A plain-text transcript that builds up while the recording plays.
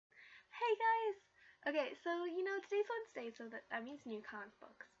Okay, so today's Wednesday, so that means new comic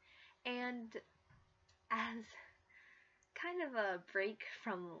books. And as kind of a break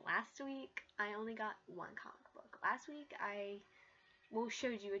from last week, I only got one comic book. Last week I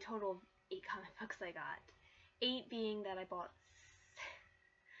showed you a total of 8 comic books I got. 8 being that I bought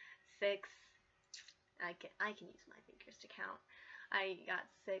 6. I can use my fingers to count. I got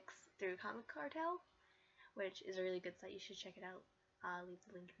 6 through Comic Cartel, which is a really good site. You should check it out. I'll leave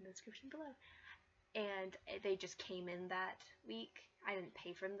the link in the description below. And they just came in that week. I didn't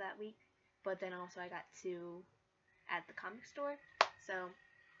pay for them that week, but then also I got 2 at the comic store. So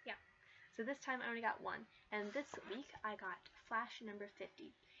yeah, so this time I only got 1, and this week I got Flash number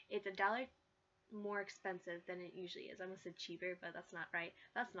 50. It's $1 more expensive than it usually is. I almost said cheaper, but that's not right.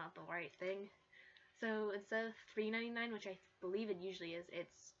 That's not the right thing. So instead of $3.99, which I believe it usually is,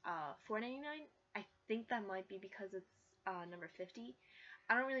 it's $4.99. I think that might be because it's number 50.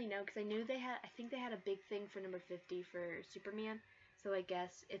 I don't really know, because I think they had a big thing for number 50 for Superman, so I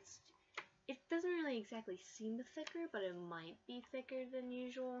guess it doesn't really exactly seem thicker, but it might be thicker than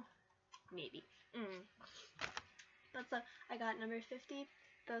usual, maybe. But I got number 50,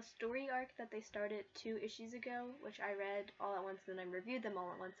 the story arc that they started 2 issues ago, which I read all at once, and then I reviewed them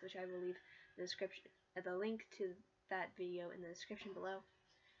all at once, which I will leave the link to that video in the description below.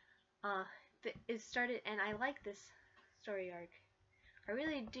 It started, and I like this story arc. I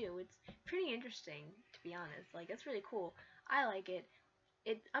really do. It's pretty interesting, to be honest. Like, it's really cool. I like it.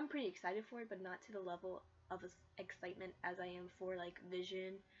 I'm pretty excited for it, but not to the level of excitement as I am for, like,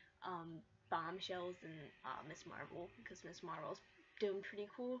 Vision, Bombshells, and Miss Marvel, because Miss Marvel's doing pretty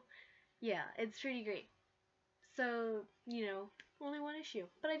cool. Yeah, it's pretty great. So, only 1 issue.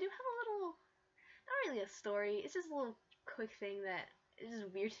 But I do have a little, not really a story, it's just a little quick thing that it just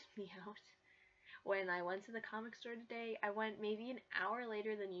weirded me out. When I went to the comic store today, I went maybe an hour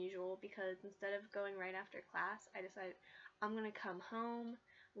later than usual, because instead of going right after class, I decided I'm going to come home,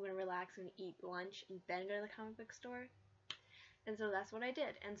 I'm going to relax and eat lunch, and then go to the comic book store. And so that's what I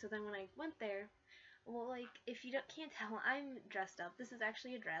did. And so then when I went there, well, like, if you can't tell, I'm dressed up. This is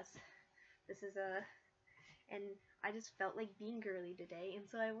actually a dress. This is and I just felt like being girly today, and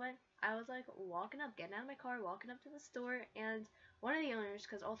so I was like getting out of my car, walking up to the store, and one of the owners,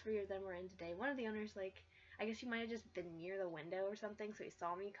 because all 3 of them were in today, one of the owners, like, I guess he might have just been near the window or something, so he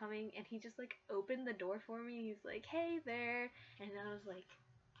saw me coming, and he just, like, opened the door for me. He's like, "Hey there," and I was like,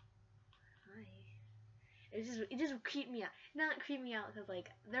 "Hi." It just creeped me out. Not creeped me out because,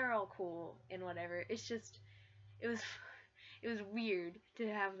 like, they're all cool and whatever. It's just, it was it was weird to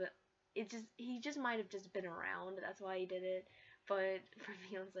have he just might have just been around, that's why he did it. But for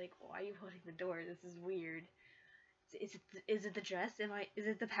me, I was like, why are you holding the door? This is weird. Is it the dress? Is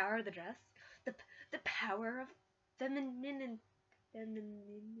it the power of the dress? The power of femininity.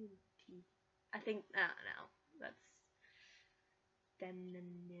 I think, I don't know. That's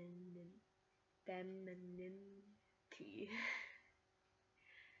femininity.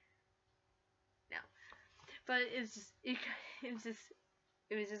 No. But it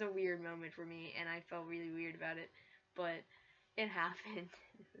was just a weird moment for me, and I felt really weird about it. But it happened.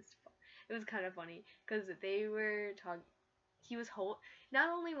 It was kind of funny because they were talking. He was Not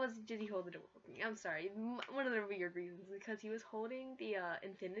only did he hold the door open. I'm sorry. One of the weird reasons, because he was holding the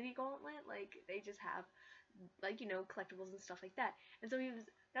Infinity Gauntlet. Like, they just have, like, collectibles and stuff like that. And so he was,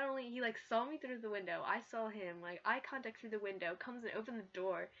 not only he, like, saw me through the window, I saw him, like, eye contact through the window, comes and opens the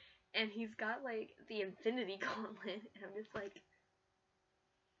door, and he's got, like, the Infinity Gauntlet, and I'm just like,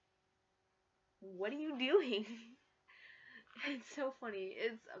 what are you doing? It's so funny.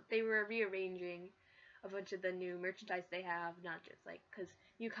 They were rearranging a bunch of the new merchandise they have, not just, like, because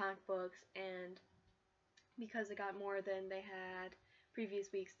new comic books, and because they got more than they had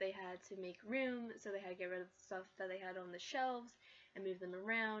previous weeks, they had to make room, so they had to get rid of the stuff that they had on the shelves and move them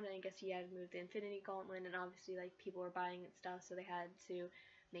around. And I guess he had to move the Infinity Gauntlet, and obviously, like, people were buying it stuff, so they had to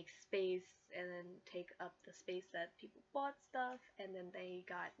make space and then take up the space that people bought stuff. And then they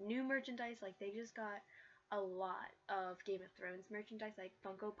got new merchandise, like, they just got a lot of Game of Thrones merchandise, like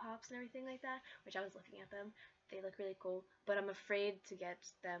Funko Pops and everything like that, which I was looking at them. They look really cool, but I'm afraid to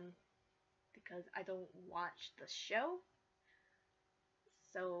get them because I don't watch the show.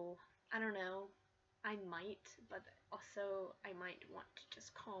 So, I don't know. I might, but also I might want to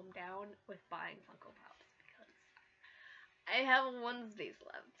just calm down with buying Funko Pops because I have Wednesdays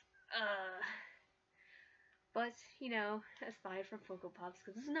left. But, aside from Funko Pops,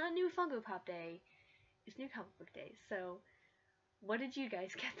 because this is not new Funko Pop Day, it's new comic book day. So, what did you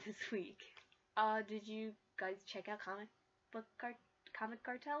guys get this week? Did you guys check out Comic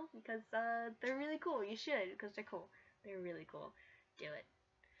Cartel? Because they're really cool. You should, because they're cool. They're really cool. Do it.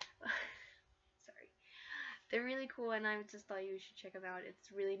 Sorry. They're really cool, and I just thought you should check them out.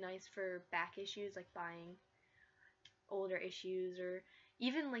 It's really nice for back issues, like buying older issues, or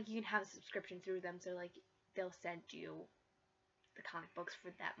even like you can have a subscription through them, so like they'll send you the comic books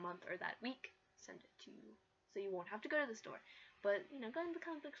for that month or that week, send it to you, so you won't have to go to the store. But you know, going to the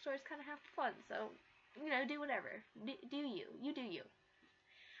comic book store is kind of half the fun, so you know, do whatever, do you do you.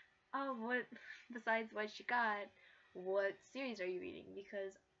 What besides what you got? What series are you reading?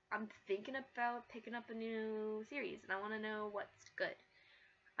 Because I'm thinking about picking up a new series, and I want to know what's good.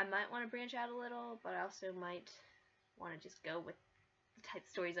 I might want to branch out a little, but I also might want to just go with the type of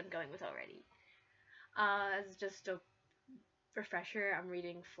stories I'm going with already. As just a refresher, I'm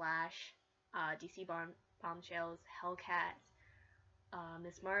reading Flash, DC Bombshells, Hellcat,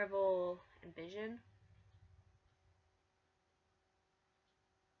 Miss Marvel, and Vision.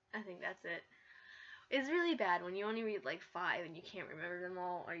 I think that's it. It's really bad when you only read like 5 and you can't remember them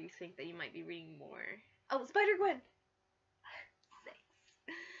all, or you think that you might be reading more. Oh, Spider-Gwen!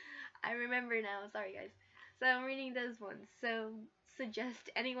 6. I remember now, sorry guys. So I'm reading those ones, so suggest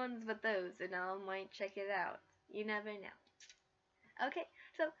any ones but those, and I might check it out. You never know. Okay,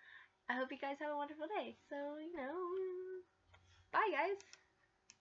 so I hope you guys have a wonderful day. So, you know, bye guys!